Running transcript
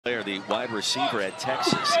The wide receiver at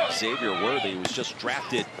Texas, Xavier Worthy, was just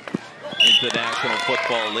drafted into the National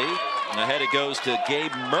Football League. And ahead it goes to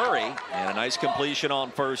Gabe Murray, and a nice completion on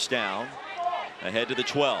first down. Ahead to the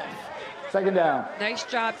 12. Second down. Nice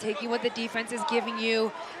job taking what the defense is giving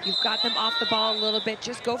you. You've got them off the ball a little bit.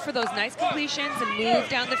 Just go for those nice completions and move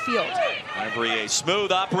down the field. Ivory, a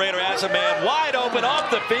smooth operator, has a man wide open off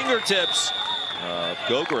the fingertips of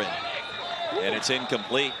Gogren. And it's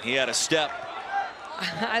incomplete. He had a step.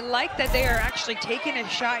 I like that they are actually taking a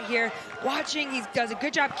shot here. Watching, he does a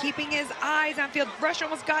good job keeping his eyes on field. Rush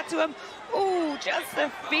almost got to him. Ooh, just the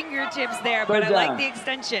fingertips there, but I like the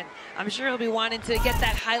extension. I'm sure he'll be wanting to get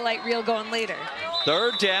that highlight reel going later.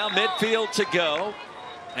 Third down, midfield to go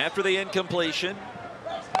after the incompletion.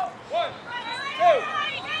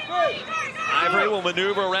 Ivory will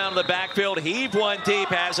maneuver around the backfield, heave one deep,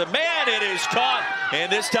 has a man, it is caught,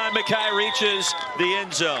 and this time Mackay reaches the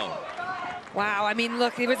end zone. Wow, I mean,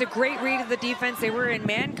 look, it was a great read of the defense. They were in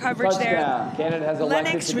man coverage there. Canada has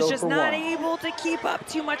Lennox was just not able to keep up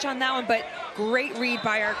too much on that one, but great read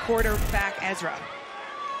by our quarterback, Ezra.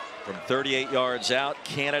 From 38 yards out,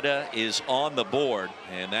 Canada is on the board,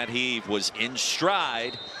 and that heave was in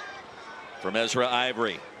stride from Ezra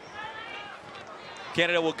Ivory.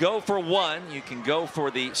 Canada will go for one. You can go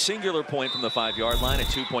for the singular point from the 5-yard line. A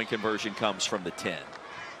 2-point conversion comes from the 10.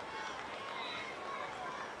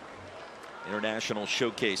 International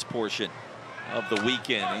showcase portion of the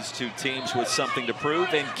weekend. These two teams with something to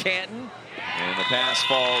prove in Canton, and the pass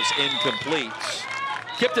falls incomplete.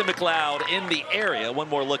 Kipton McLeod in the area. One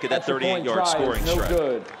more look at that 38-yard scoring strike.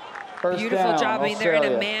 Good. Beautiful job. I mean, they're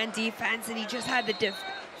in a man defense, and he just had the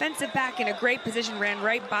defensive back in a great position, ran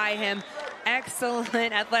right by him.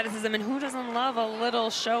 Excellent athleticism, and who doesn't love a little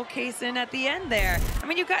showcasing at the end there? I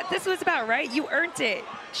mean, this was about right. You earned it.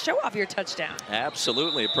 Show off your touchdown.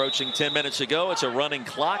 Absolutely. Approaching 10 minutes ago. It's a running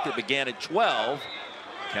clock that began at 12.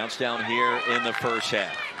 Counts down here in the first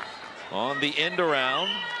half. On the end around,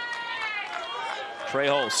 Trey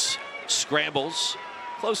Hulse scrambles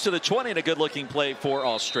close to the 20, and a good-looking play for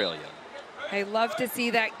Australia. I love to see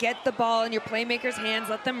that. Get the ball in your playmakers' hands.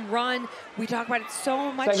 Let them run. We talk about it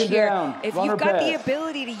so much here. If you've got the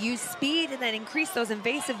ability to use speed and then increase those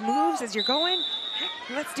invasive moves as you're going,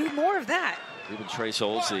 heck, let's do more of that. Even Trey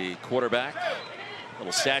Hulse, the quarterback.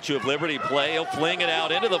 Little Statue of Liberty play. He'll fling it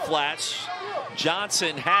out into the flats.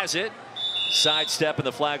 Johnson has it. Sidestep, and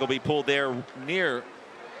the flag will be pulled there near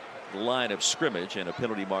the line of scrimmage, and a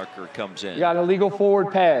penalty marker comes in. You got an illegal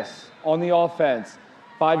forward pass on the offense.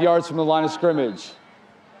 5 yards from the line of scrimmage.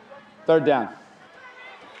 Third down.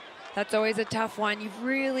 That's always a tough one. You've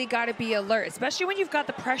really got to be alert, especially when you've got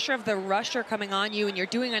the pressure of the rusher coming on you and you're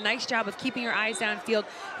doing a nice job of keeping your eyes downfield.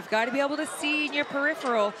 You've got to be able to see in your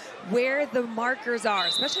peripheral where the markers are,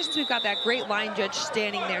 especially since we've got that great line judge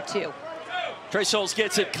standing there too. Trey Hulse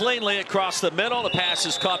gets it cleanly across the middle. The pass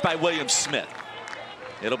is caught by William Smith.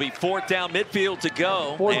 It'll be fourth down, midfield to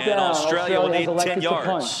go, and Australia will need 10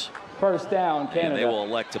 yards. First down, Canada. And they will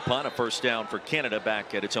elect to punt. A first down for Canada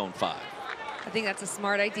back at its own 5. I think that's a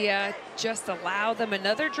smart idea. Just allow them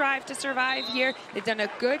another drive to survive here. They've done a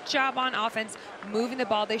good job on offense moving the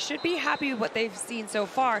ball. They should be happy with what they've seen so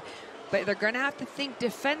far, but they're going to have to think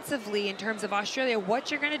defensively in terms of Australia, what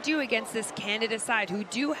you're going to do against this Canada side who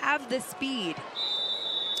do have the speed.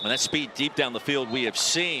 And that speed deep down the field we have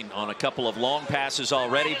seen on a couple of long passes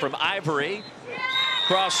already from Ivory.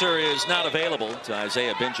 Crosser is not available to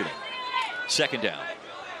Isaiah Benjamin. Second down.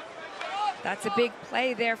 That's a big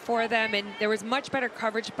play there for them, and there was much better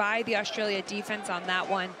coverage by the Australia defense on that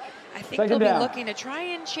one. I think they'll be looking to try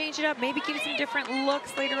and change it up, maybe give some different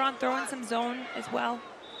looks later on, throw in some zone as well.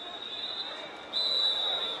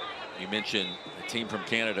 You mentioned a team from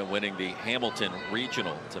Canada winning the Hamilton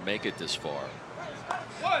Regional to make it this far.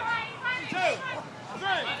 1, 2, 3.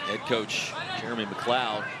 Head coach Jeremy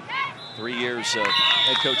McLeod, 3 years of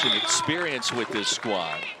head coaching experience with this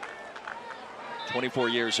squad. 24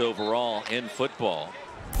 years overall in football.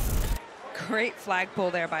 Great flag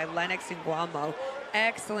pull there by Lennox Nguamo.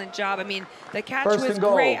 Excellent job. I mean, the catch was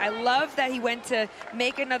great. I love that he went to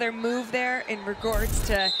make another move there in regards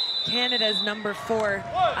to Canada's number 4,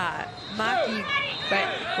 Maki.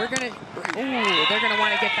 But they're gonna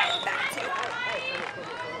want to get that back too.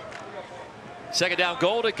 Second down,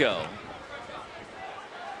 goal to go.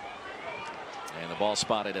 And the ball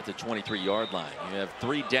spotted at the 23-yard line. You have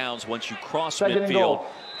 3 downs once you cross midfield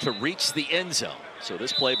to reach the end zone. So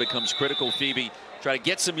this play becomes critical. Phoebe try to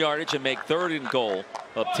get some yardage and make 3rd and goal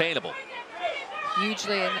obtainable.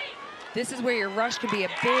 Hugely, and this is where your rush can be a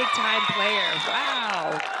big-time player.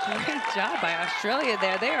 Wow, great job by Australia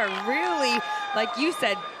there. They are really, like you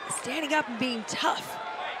said, standing up and being tough.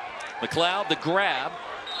 McLeod the grab.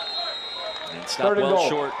 And stopped well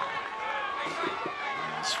short.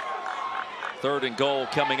 Third and goal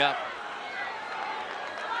coming up.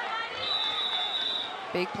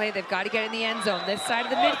 Big play. They've got to get in the end zone. This side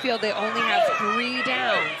of the midfield, they only have 3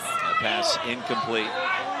 downs. That pass incomplete.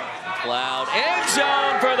 McLeod, end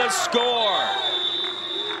zone for the score.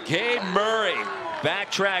 Gabe Murray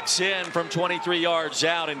backtracks in from 23 yards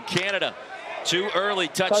out, and Canada, 2 early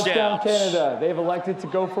touchdowns. Touchdown Canada. They've elected to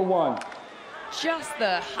go for 1. Just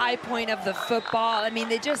the high point of the football. I mean,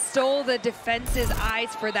 they just stole the defense's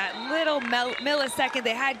eyes for that little millisecond.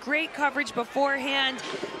 They had great coverage beforehand,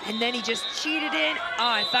 and then he just cheated in. Oh,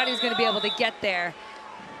 I thought he was going to be able to get there.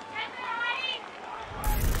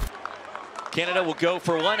 Canada will go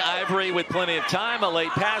for 1. Ivory with plenty of time. A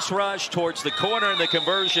late pass rush towards the corner, and the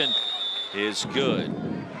conversion is good.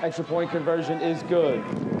 Extra point conversion is good.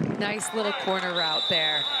 Nice little corner route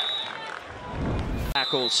there.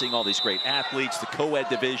 Tackles, seeing all these great athletes, the co-ed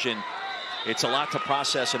division. It's a lot to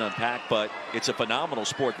process and unpack, but it's a phenomenal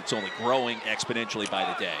sport that's only growing exponentially by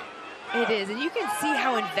the day. It is, and you can see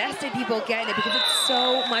how invested people get in it because it's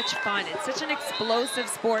so much fun. It's such an explosive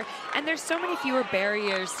sport, and there's so many fewer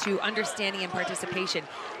barriers to understanding and participation.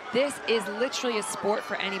 This is literally a sport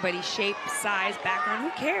for anybody, shape, size, background,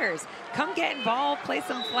 who cares? Come get involved, play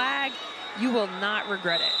some flag. You will not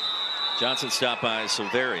regret it. Johnson stopped by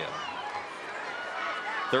Silveria.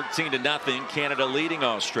 13-0, Canada leading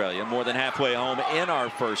Australia, more than halfway home in our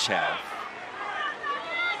first half.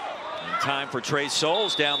 And time for Trey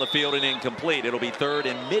Souls down the field and incomplete. It'll be 3rd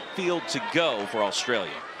and midfield to go for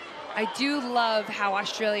Australia. I do love how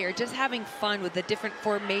Australia are just having fun with the different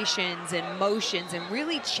formations and motions and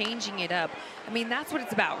really changing it up. I mean, that's what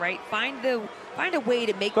it's about, right? Find a way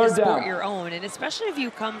to make the sport your own, and especially if you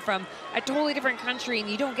come from a totally different country and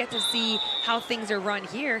you don't get to see how things are run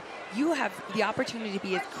here, you have the opportunity to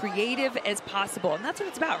be as creative as possible, and that's what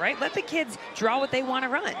it's about, right? Let the kids draw what they want to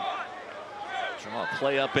run. Draw a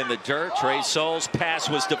play up in the dirt. Trey Souls' pass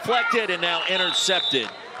was deflected and now intercepted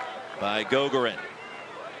by Gogorin.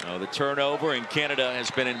 Oh, the turnover, and Canada has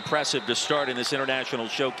been impressive to start in this international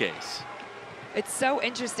showcase. It's so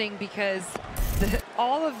interesting because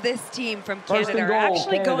all of this team from Canada are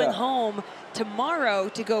actually going home tomorrow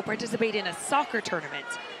to go participate in a soccer tournament.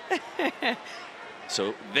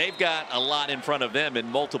 So they've got a lot in front of them in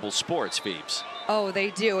multiple sports, Phoebes. Oh, they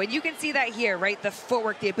do. And you can see that here, right? The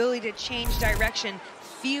footwork, the ability to change direction,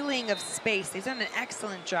 feeling of space. They've done an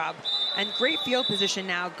excellent job. And great field position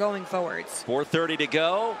now going forwards. 4:30 to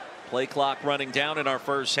go. Play clock running down in our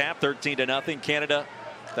first half. 13-0. Canada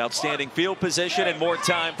with outstanding field position and more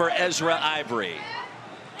time for Ezra Ivory.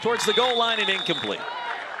 Towards the goal line and incomplete.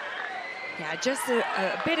 Yeah, just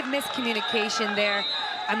a bit of miscommunication there.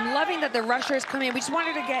 I'm loving that the rushers come in. We just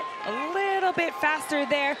wanted to get a little bit faster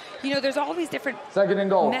there. You know, there's all these different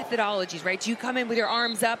methodologies, right? You come in with your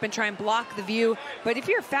arms up and try and block the view. But if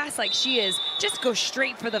you're fast like she is, just go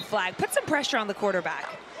straight for the flag. Put some pressure on the quarterback.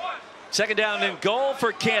 2nd down and goal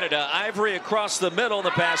for Canada. Ivory across the middle.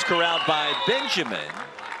 The pass corralled by Benjamin.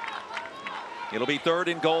 It'll be 3rd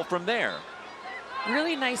and goal from there.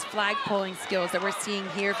 Really nice flag pulling skills that we're seeing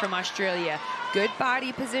here from Australia. Good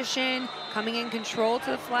body position, coming in control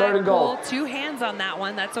to the flag pole. 2 hands on that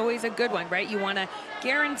one. That's always a good one, right? You want to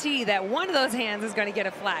guarantee that one of those hands is going to get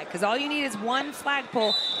a flag because all you need is 1 flag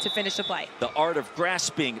pull to finish the play. The art of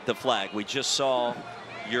grasping the flag. We just saw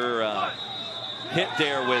your hit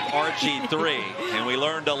there with RG3, and we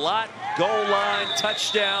learned a lot. Goal line,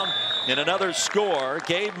 touchdown, and another score.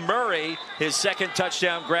 Gabe Murray, his 2nd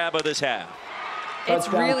touchdown grab of this half. It's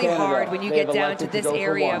really hard when you get down to this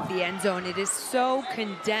area of the end zone. It is so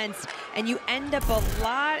condensed, and you end up a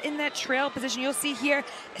lot in that trail position. You'll see here,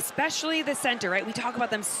 especially the center, right? We talk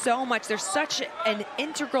about them so much. They're such an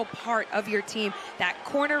integral part of your team. That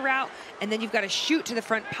corner route, and then you've got to shoot to the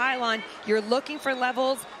front pylon. You're looking for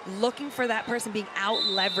levels, looking for that person being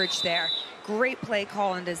out-leveraged there. Great play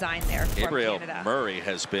call and design there from Gabriel Canada. Murray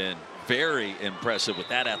has been very impressive with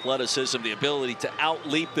that athleticism, the ability to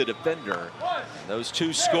out-leap the defender. Those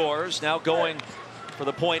 2 scores now going for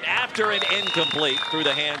the point after an incomplete through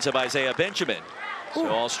the hands of Isaiah Benjamin. So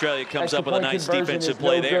Australia comes up with a nice defensive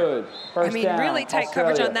play there. I mean, really tight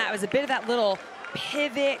coverage on that. It was a bit of that little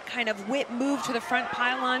pivot, kind of whip move to the front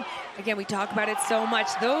pylon. Again, we talk about it so much.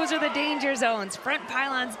 Those are the danger zones. Front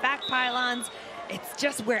pylons, back pylons. It's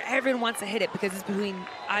just where everyone wants to hit it because it's between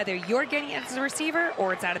either you're getting it as a receiver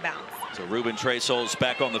or it's out of bounds. So Ruben Trey Souls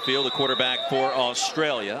back on the field, the quarterback for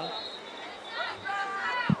Australia.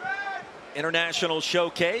 International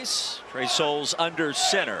showcase. Trey Souls under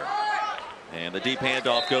center. And the deep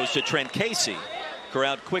handoff goes to Trent Casey.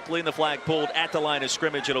 Corralled quickly and the flag pulled at the line of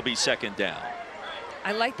scrimmage. It'll be second down.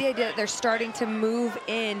 I like the idea that they're starting to move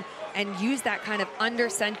in and use that kind of under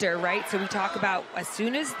center, right? So we talk about as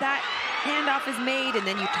soon as that handoff is made and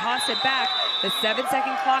then you toss it back, the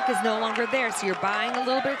 7-second clock is no longer there. So you're buying a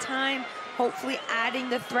little bit of time, hopefully adding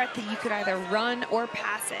the threat that you could either run or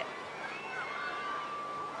pass it.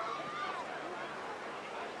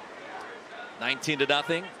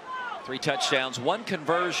 19-0. 3 touchdowns, 1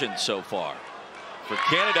 conversion so far for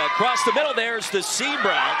Canada. Across the middle, there's the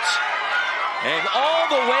Seabrowns. And all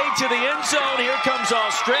the way to the end zone, here comes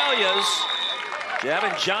Australia's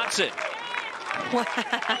Gavin Johnson.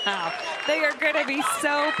 Wow, they are going to be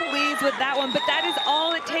so pleased with that one, but that is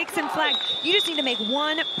all it takes in flag. You just need to make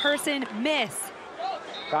one person miss.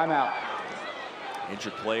 Timeout.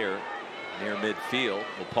 Injured player near midfield.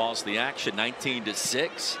 We'll pause the action.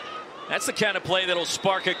 19-6. That's the kind of play that'll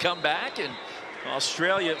spark a comeback, and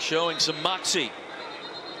Australia showing some moxie.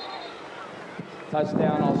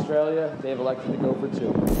 Touchdown, Australia. They've elected to go for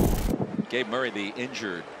 2. Gabe Murray, the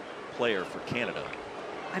injured player for Canada.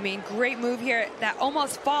 I mean, great move here. That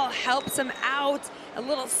almost fall helps him out. A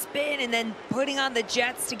little spin and then putting on the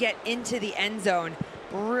jets to get into the end zone.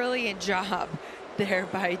 Brilliant job there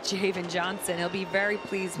by Javen Johnson. He'll be very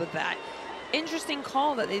pleased with that. Interesting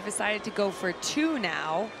call that they've decided to go for 2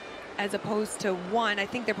 now as opposed to 1. I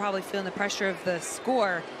think they're probably feeling the pressure of the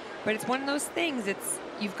score, but it's one of those things.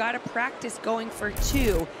 You've got to practice going for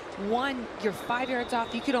 2. 1, you're 5 yards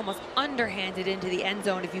off. You could almost underhand it into the end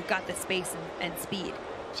zone if you've got the space and speed.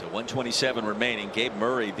 So 1:27 remaining. Gabe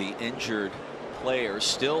Murray, the injured player,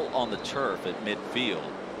 still on the turf at midfield.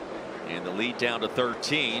 And the lead down to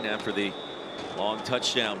 13 after the long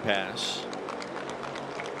touchdown pass.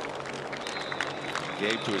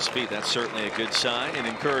 Gabe to his feet. That's certainly a good sign and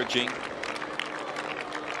encouraging.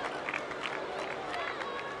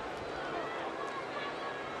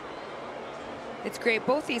 It's great.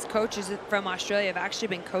 Both these coaches from Australia have actually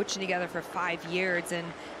been coaching together for 5 years,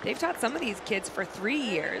 and they've taught some of these kids for 3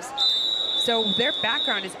 years. So their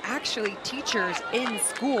background is actually teachers in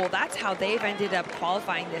school. That's how they've ended up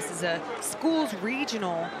qualifying this as a schools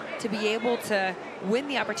regional to be able to win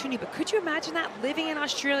the opportunity. But could you imagine that, living in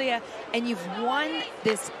Australia and you've won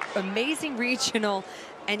this amazing regional,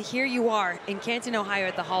 and here you are in Canton, Ohio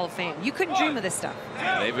at the Hall of Fame. You couldn't dream of this stuff.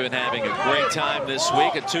 They've been having a great time this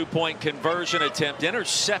week. A 2-point conversion attempt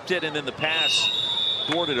intercepted, and then the pass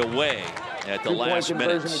thwarted away at the last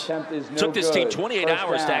minute. Took this team 28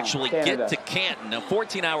 hours to actually get to Canton. A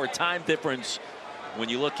 14-hour time difference when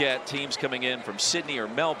you look at teams coming in from Sydney or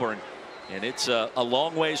Melbourne, and it's a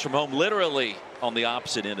long ways from home, literally on the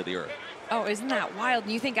opposite end of the earth. Oh, isn't that wild?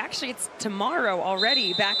 And you think actually it's tomorrow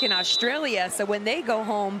already back in Australia. So when they go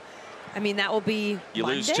home, I mean, that will be You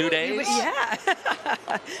Monday? lose 2 days? Yeah.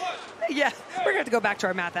 Yeah, we're going to have to go back to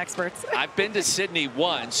our math experts. I've been to Sydney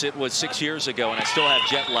once. It was 6 years ago, and I still have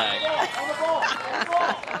jet lag.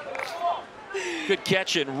 Good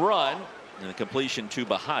catch and run, and the completion to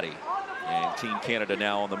Bahati. And Team Canada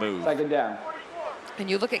now on the move. Second down. And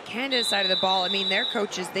you look at Canada's side of the ball, I mean, their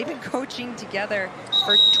coaches, they've been coaching together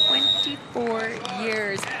for 24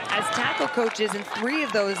 years as tackle coaches, and 3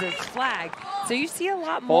 of those as flag. So you see a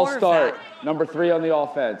lot more False start. of that. Number 3 on the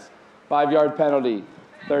offense. 5-yard penalty.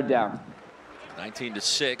 Third down.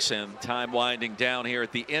 19-6, and time winding down here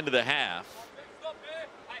at the end of the half.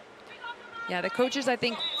 Yeah, the coaches, I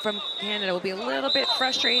think, from Canada will be a little bit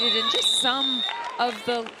frustrated, and just some of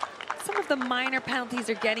the minor penalties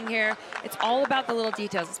they're getting here. It's all about the little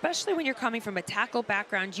details, especially when you're coming from a tackle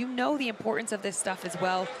background. You know the importance of this stuff as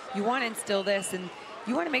well. You want to instill this, and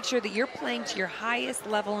you want to make sure that you're playing to your highest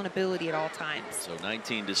level and ability at all times. So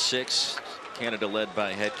 19-6, Canada led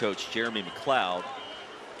by head coach Jeremy McLeod.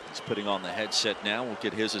 He's putting on the headset now. We'll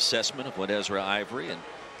get his assessment of what Ezra Ivory and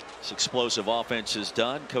this explosive offense has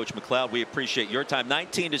done. Coach McLeod, we appreciate your time.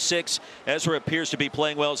 19-6, Ezra appears to be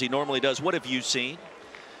playing well as he normally does. What have you seen?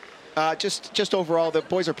 Just overall, the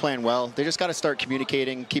boys are playing well. They just got to start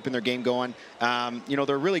communicating, keeping their game going. You know,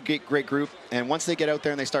 they're a really great group, and once they get out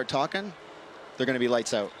there and they start talking, they're going to be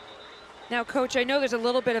lights out. Now, Coach, I know there's a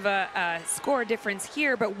little bit of a score difference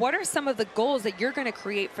here, but what are some of the goals that you're going to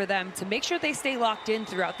create for them to make sure they stay locked in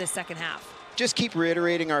throughout this second half? Just keep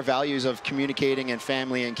reiterating our values of communicating and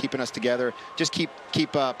family and keeping us together. Just keep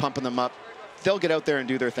pumping them up. They'll get out there and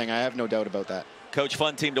do their thing. I have no doubt about that. Coach,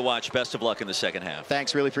 fun team to watch. Best of luck in the second half.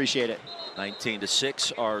 Thanks, really appreciate it.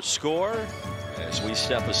 19-6, our score as we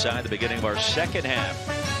step aside the beginning of our second half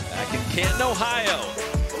back in Canton, Ohio.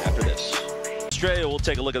 After this, Australia will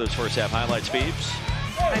take a look at those first half highlights, Phoebes.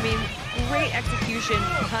 I mean, great execution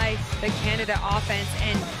by the Canada offense,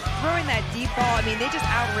 and throwing that deep ball. I mean, they just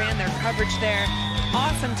outran their coverage there.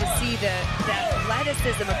 awesome to see the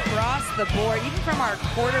athleticism across the board, even from our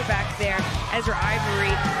quarterback there, Ezra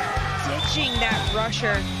Ivory, ditching that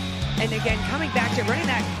rusher. And again, coming back to running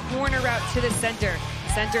that corner route to the center.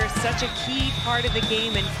 Center is such a key part of the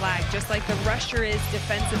game in flag, just like the rusher is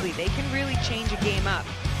defensively. They can really change a game up.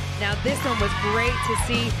 Now this one was great to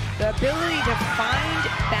see the ability to find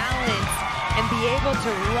balance and be able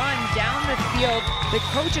to run down the field. The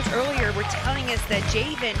coaches earlier were telling us that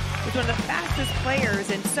Javen was one of the fastest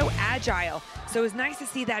players and so agile. So it was nice to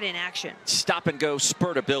see that in action. Stop and go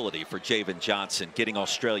spurt ability for Javen Johnson, getting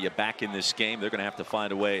Australia back in this game. They're going to have to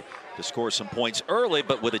find a way to score some points early,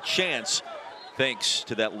 but with a chance, thanks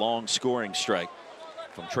to that long scoring strike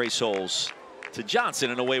from Trey Souls to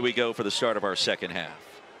Johnson. And away we go for the start of our second half.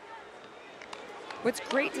 What's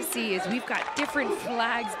great to see is we've got different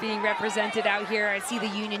flags being represented out here. I see the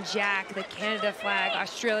Union Jack, the Canada flag,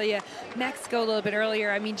 Australia, Mexico a little bit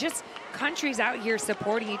earlier. I mean, just countries out here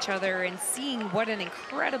supporting each other and seeing what an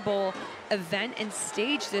incredible event and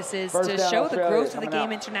stage this is to show the growth of the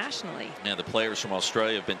game internationally. Yeah, the players from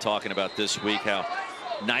Australia have been talking about this week how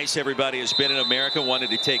nice everybody has been in America,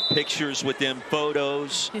 wanted to take pictures with them,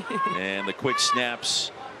 photos, and the quick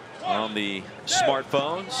snaps on the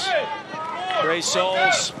smartphones. Trey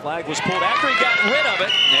Souls, flag was pulled after he got rid of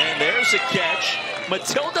it, and there's a catch.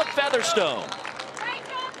 Matilda Featherstone.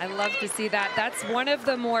 I love to see that. That's one of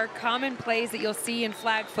the more common plays that you'll see in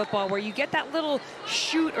flag football, where you get that little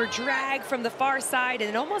shoot or drag from the far side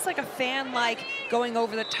and almost like a fan-like going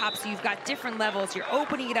over the top. So you've got different levels. You're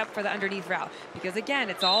opening it up for the underneath route. Because again,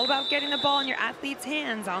 it's all about getting the ball in your athlete's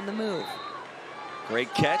hands on the move.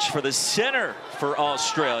 Great catch for the center for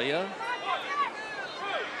Australia.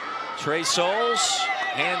 Trey Souls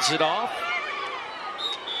hands it off.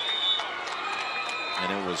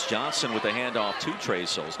 And it was Johnson with the handoff to Trey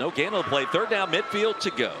Souls. No gain on the play. Third down, midfield to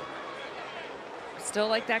go. Still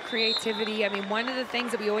like that creativity. I mean, one of the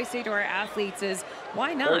things that we always say to our athletes is,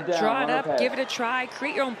 why not? Draw it up, give it a try,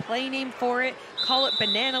 create your own play name for it, call it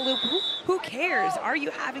banana loop. Who cares? Are you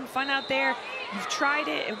having fun out there? You've tried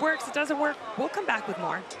it, it works, it doesn't work. We'll come back with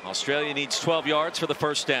more. Australia needs 12 yards for the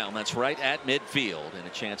first down. That's right at midfield, and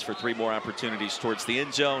a chance for 3 more opportunities towards the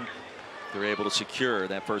end zone. They're able to secure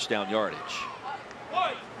that first down yardage.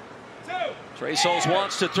 1, 2. Trey Souls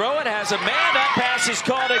wants to throw it, has a man. That pass is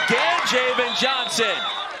caught again. Javen Johnson.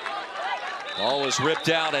 Ball was ripped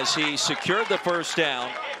out as he secured the first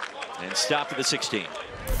down and stopped at the 16.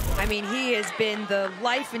 I mean, he has been the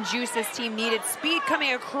life and juice this team needed. Speed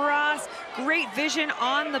coming across, great vision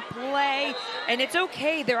on the play, and it's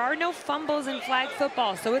okay. There are no fumbles in flag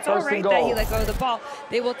football, so it's all right that he let go of the ball.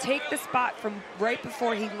 They will take the spot from right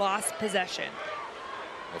before he lost possession.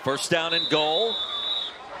 A first down and goal.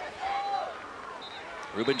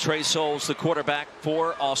 Ruben Trey Souls, the quarterback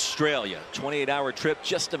for Australia. 28-hour trip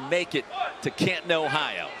just to make it to Canton,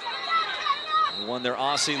 Ohio. They won their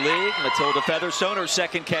Aussie League. Matilda Featherstone, her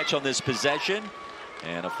second catch on this possession.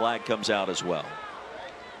 And a flag comes out as well.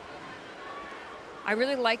 I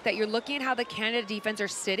really like that you're looking at how the Canada defense are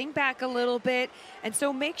sitting back a little bit. And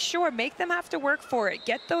so make them have to work for it.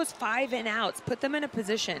 Get those 5 and outs. Put them in a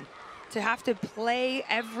position to have to play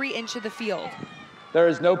every inch of the field. There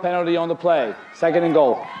is no penalty on the play. Second and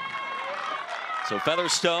goal. So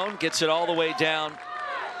Featherstone gets it all the way down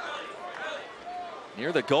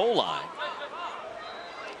near the goal line.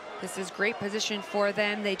 This is great position for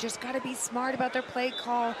them. They just got to be smart about their play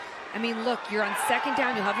call. I mean, look, you're on second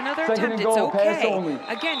down. You'll have another attempt. It's okay.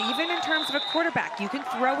 Again, even in terms of a quarterback, you can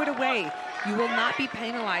throw it away. You will not be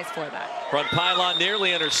penalized for that. Front pylon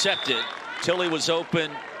nearly intercepted. Tilly was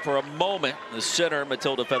open for a moment. The center,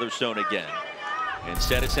 Matilda Featherstone again.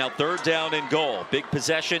 Instead, it's now third down and goal. Big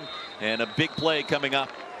possession and a big play coming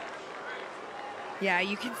up. Yeah,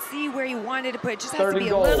 you can see where you wanted to put it. Just has to be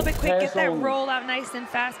a little bit quick, get that roll out nice and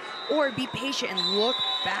fast, or be patient and look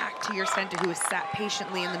back to your center who is sat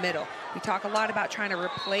patiently in the middle. We talk a lot about trying to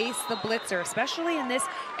replace the blitzer, especially in this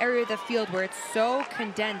area of the field where it's so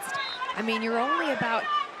condensed. I mean, you're only about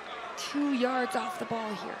 2 yards off the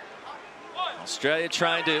ball here. Australia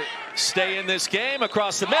trying to stay in this game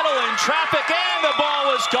across the middle in traffic, and the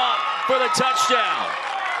ball was caught for the touchdown.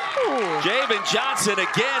 Javen Johnson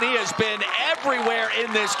again, he has been everywhere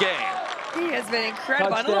in this game. He has been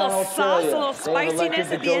incredible. And a little sauce, a little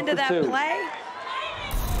spiciness at the end of that play.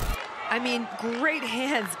 I mean, great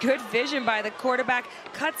hands, good vision by the quarterback,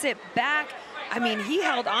 cuts it back. I mean, he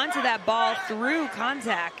held onto that ball through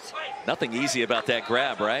contact. Nothing easy about that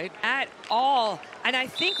grab, right? At all. And I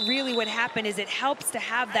think really what happened is it helps to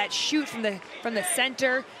have that shoot from the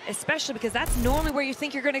center, especially because that's normally where you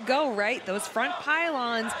think you're going to go, right? Those front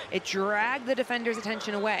pylons, it dragged the defender's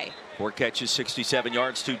attention away. 4 catches, 67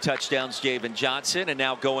 yards, 2 touchdowns, Javen Johnson, and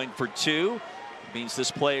now going for 2. Means this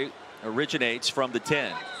play originates from the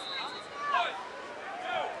 10.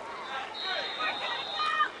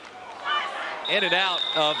 In and out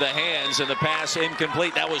of the hands, and the pass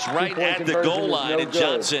incomplete. That was right at the goal line, and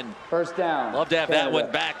Johnson, first down. Love to have that one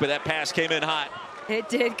back, but that pass came in hot. It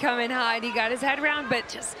did come in hot. He got his head around, but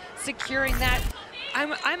just securing that.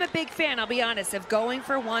 I'm a big fan, I'll be honest, of going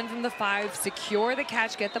for 1 from the 5, secure the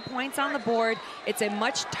catch, get the points on the board. It's a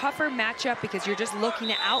much tougher matchup because you're just looking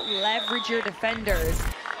to out-leverage your defenders.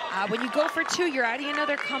 When you go for 2, you're adding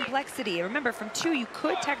another complexity. Remember, from 2, you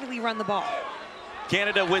could technically run the ball.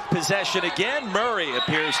 Canada with possession again. Murray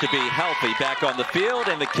appears to be healthy back on the field,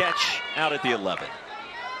 and the catch out at the 11.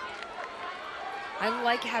 I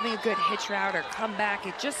like having a good hitch route or comeback.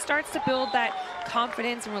 It just starts to build that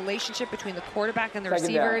confidence and relationship between the quarterback and the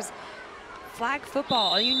receivers. Flag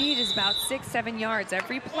football, all you need is about 6-7 yards.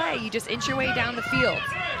 Every play, you just inch your way down the field.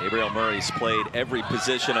 Gabriel Murray's played every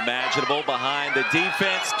position imaginable behind the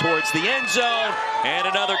defense towards the end zone, and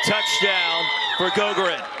another touchdown for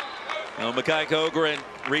Gogorin. Makai Gogorin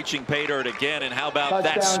reaching pay dirt again, and how about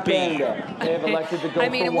that speed? They have elected to go I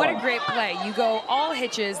mean, for what 1. a great play. You go all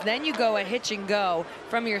hitches, then you go a hitch and go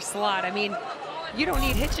from your slot. I mean, you don't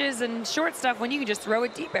need hitches and short stuff when you can just throw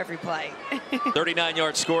it deep every play.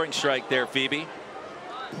 39-yard scoring strike there, Phoebe.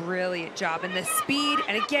 Brilliant job. And the speed,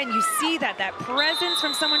 and again, you see that presence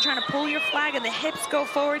from someone trying to pull your flag and the hips go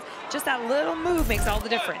forward. Just that little move makes all the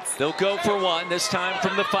difference. They'll go for 1, this time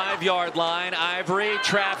from the 5-yard line. Ivory,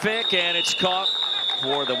 traffic, and it's caught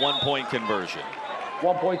for the 1-point conversion.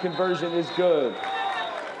 1-point conversion is good.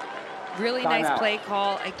 Really nice play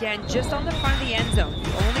call. Again, just on the front of the end zone.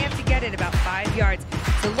 You only have to get it about 5 yards.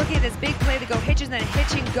 So looking at this big play to go hitches and then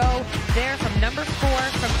hitch and go there from number 4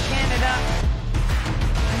 from Canada.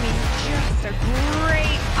 I mean, just a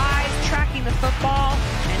great eyes tracking the football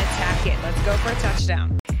and attack it. Let's go for a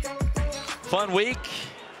touchdown. Fun week,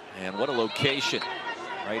 and what a location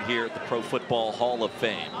right here at the Pro Football Hall of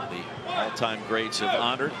Fame. The all-time greats have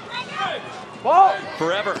honored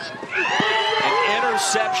forever. An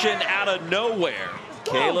interception out of nowhere.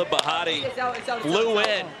 Caleb Bahati flew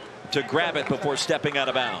in to grab it before stepping out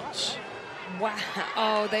of bounds. Wow.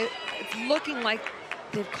 Oh, it's looking like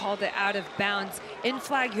they've called it out of bounds. In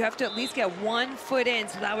flag, you have to at least get 1 foot in,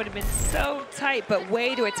 so that would have been so tight, but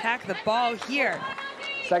way to attack the ball here.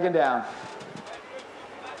 2nd down.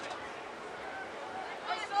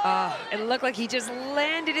 It looked like he just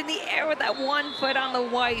landed in the air with that 1 foot on the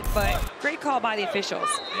white, but great call by the officials.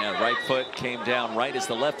 Yeah, right foot came down right as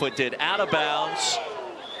the left foot did, out of bounds.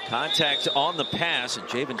 Contact on the pass, and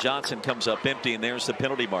Javen Johnson comes up empty, and there's the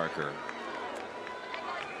penalty marker.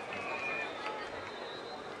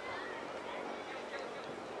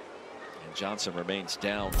 And Johnson remains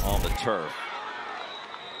down on the turf.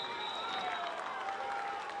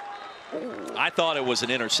 I thought it was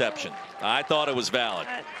an interception. I thought it was valid.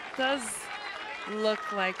 That does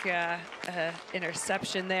look like a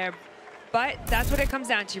interception there. But that's what it comes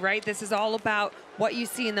down to, right? This is all about what you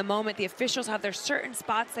see in the moment. The officials have their certain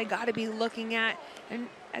spots they got to be looking at. And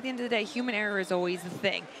at the end of the day, human error is always the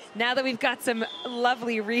thing. Now that we've got some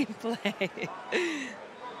lovely replay.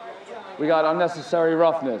 We got unnecessary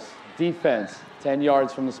roughness. Defense, 10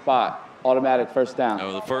 yards from the spot. Automatic first down.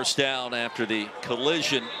 Oh, the first down after the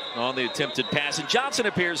collision on the attempted pass. And Johnson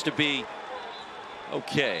appears to be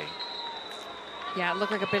okay. Yeah, it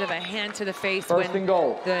looked like a bit of a hand to the face First and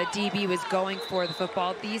goal. The DB was going for the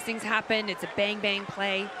football. These things happen. It's a bang-bang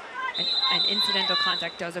play, and incidental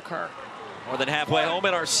contact does occur. More than halfway home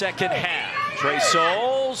in our second half. Trey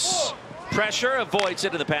Souls, pressure, avoids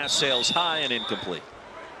it, and the pass sails high and incomplete.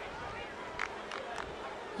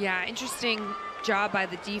 Yeah, interesting job by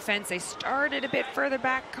the defense. They started a bit further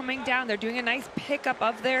back coming down. They're doing a nice pickup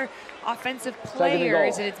of their offensive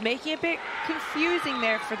players, and it's making it a bit confusing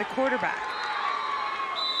there for the quarterback.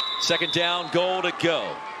 Second down, goal to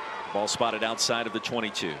go. Ball spotted outside of the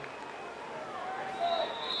 22.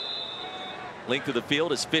 Length of the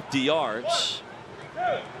field is 50 yards.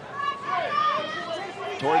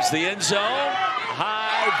 Towards the end zone.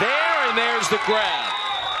 High there, and there's the grab.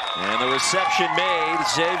 And the reception made,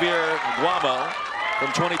 Xavier Guamo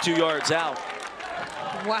from 22 yards out.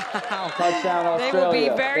 Wow. Touchdown, Australia. They will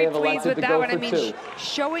be very pleased with that one. I mean, 2.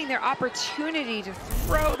 showing their opportunity to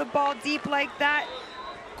throw the ball deep like that.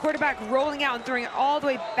 quarterback rolling out and throwing it all the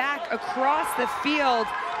way back across the field,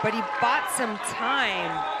 but he bought some time.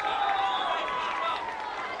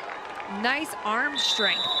 Nice arm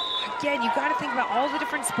strength. Again, you got to think about all the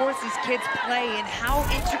different sports these kids play and how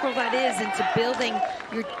integral that is into building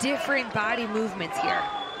your different body movements here.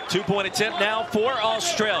 2-point attempt now for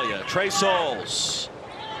Australia. Trey Souls,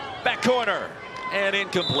 back corner, and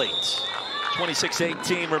incomplete.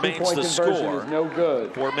 26-18 remains the score. No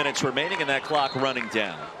good. 4 minutes remaining and that clock running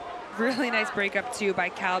down. Really nice breakup too by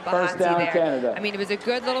Cal First Bahati down, there. Canada. I mean, it was a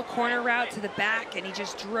good little corner route to the back, and he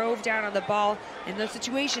just drove down on the ball. In those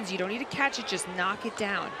situations, you don't need to catch it, just knock it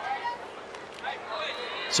down.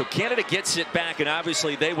 So Canada gets it back, and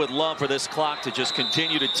obviously they would love for this clock to just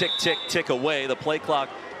continue to tick, tick, tick away. The play clock,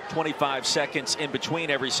 25 seconds in between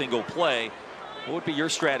every single play. What would be your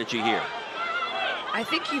strategy here? I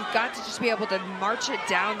think you've got to just be able to march it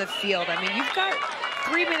down the field. I mean, you've got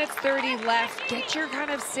 3 minutes 30 left. Get your kind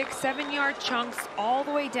of 6-7 yard chunks all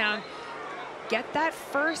the way down. Get that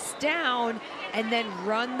first down and then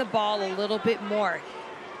run the ball a little bit more.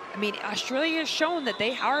 I mean, Australia has shown that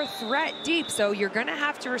they are a threat deep, so you're going to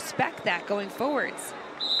have to respect that going forwards.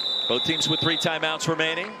 Both teams with 3 timeouts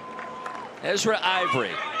remaining. Ezra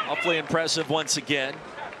Ivory, awfully impressive once again.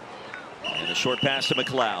 And a short pass to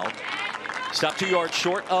McLeod. Stop 2 yards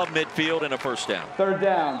short of midfield and a first down. Third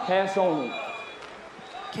down, pass only.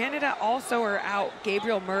 Canada also are out.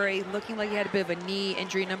 Gabriel Murray looking like he had a bit of a knee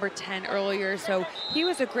injury, number 10 earlier. So he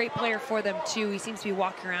was a great player for them too. He seems to be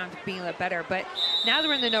walking around being a little better. But now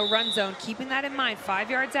they're in the no-run zone. Keeping that in mind, 5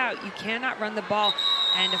 yards out, you cannot run the ball.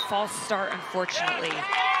 And a false start, unfortunately.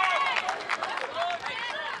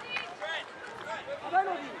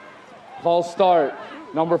 False start,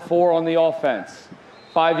 number 4 on the offense.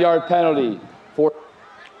 5-yard penalty.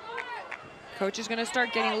 Coach is going to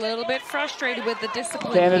start getting a little bit frustrated with the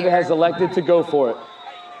discipline Canada here. has elected to go for it.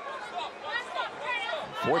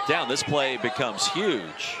 4th down, this play becomes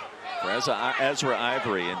huge for Ezra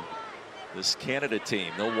Ivory and this Canada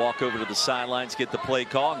team. They'll walk over to the sidelines, get the play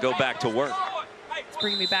call, and go back to work. It's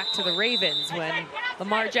bringing me back to the Ravens when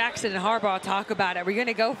Lamar Jackson and Harbaugh talk about it. Are we going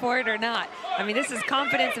to go for it or not? I mean, this is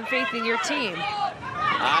confidence and faith in your team.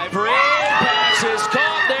 Ivory, pass is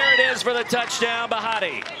caught. There it is for the touchdown,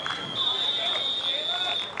 Bahati.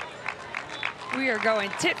 We are going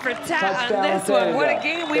tit for tat Touchdown on this Canada. one. What a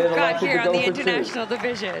game we've got here on the International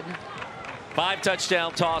Division. 5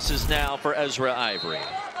 touchdown tosses now for Ezra Ivory.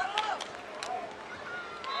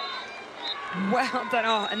 Well done.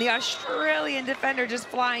 Oh, and the Australian defender just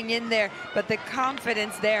flying in there. But the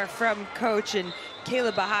confidence there from coach and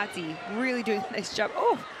Caleb Bahati really doing a nice job.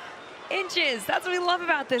 Oh, inches. That's what we love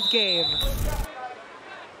about this game.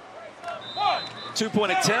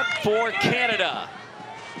 2-point attempt for Canada.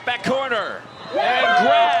 Back corner. And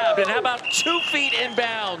grabbed. And how about 2 feet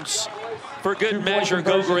inbounds for good measure.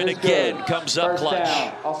 Gogren again comes up First clutch.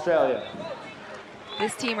 down, Australia.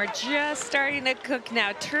 This team are just starting to cook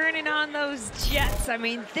now, turning on those jets. I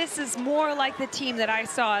mean, this is more like the team that I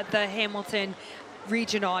saw at the Hamilton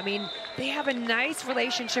Regional. I mean, they have a nice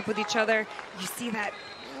relationship with each other. You see that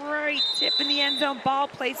right tip in the end zone, ball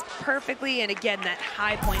placed perfectly, and again, that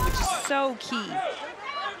high point, which is so key.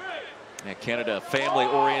 Yeah, Canada, a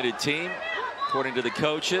family-oriented team, according to the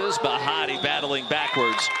coaches. Bahati battling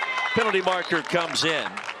backwards. Penalty marker comes in.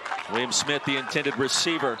 William Smith, the intended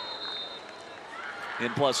receiver,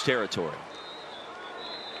 in plus territory.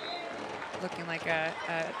 Looking like a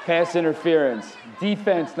Pass interference.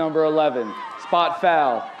 Defense number 11. Spot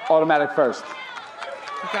foul. Automatic first.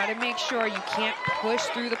 you've got to make sure you can't push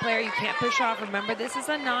through the player, you can't push off. Remember, this is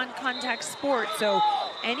a non-contact sport, so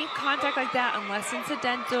any contact like that, unless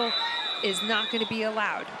incidental, is not going to be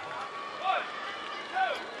allowed.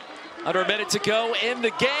 Under a minute to go in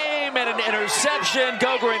the game, and an interception.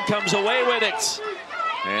 Gogren comes away with it.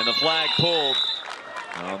 And the flag pulled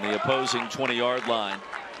on the opposing 20-yard line.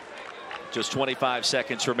 Just 25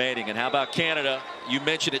 seconds remaining. And how about Canada? You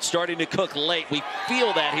mentioned it starting to cook late. We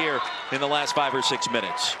feel that here in the last 5 or 6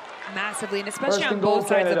 minutes. Massively, and especially First on and goal, both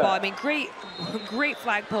sides of the Canada. ball. I mean, great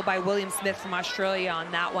flag pull by William Smith from Australia on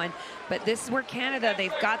that one. But this is where Canada,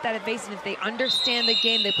 they've got that advantage. If they understand the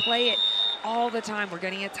game, they play it all the time. We're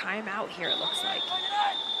getting a timeout here, it looks like.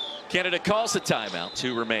 Canada calls the timeout.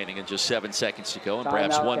 2 remaining and just 7 seconds to go, and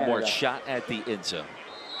perhaps Timeout, one more Canada. shot at the end zone.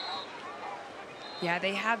 Yeah,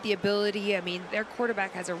 they have the ability. I mean, their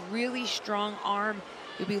quarterback has a really strong arm.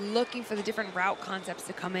 You'll be looking for the different route concepts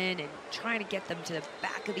to come in and trying to get them to the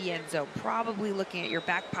back of the end zone. Probably looking at your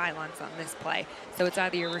back pylons on this play. So it's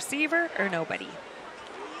either your receiver or nobody.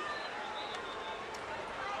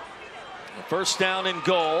 First down and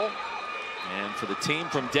goal. And for the team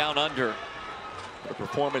from down under, What a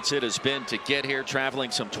performance it has been to get here,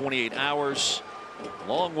 traveling some 28 hours.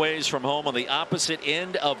 Long ways from home on the opposite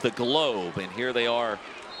end of the globe. And here they are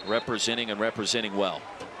representing and representing well.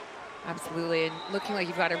 Absolutely. And looking like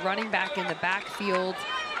you've got a running back in the backfield.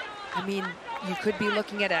 I mean, you could be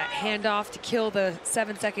looking at a handoff to kill the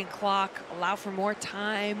 7-second clock, allow for more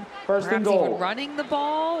time. First and perhaps goal. even running the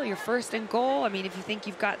ball, your first and goal. I mean, if you think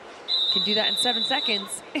you've got, can do that in 7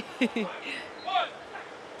 seconds.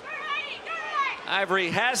 Ivory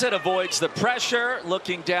has it, avoids the pressure,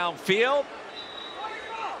 looking downfield.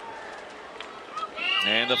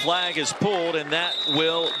 And the flag is pulled, and that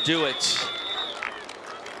will do it.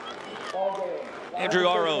 Andrew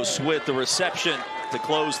Aros with the reception to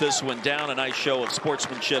close this one down. A nice show of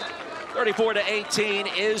sportsmanship.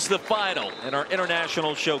 34-18 is the final in our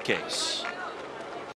international showcase.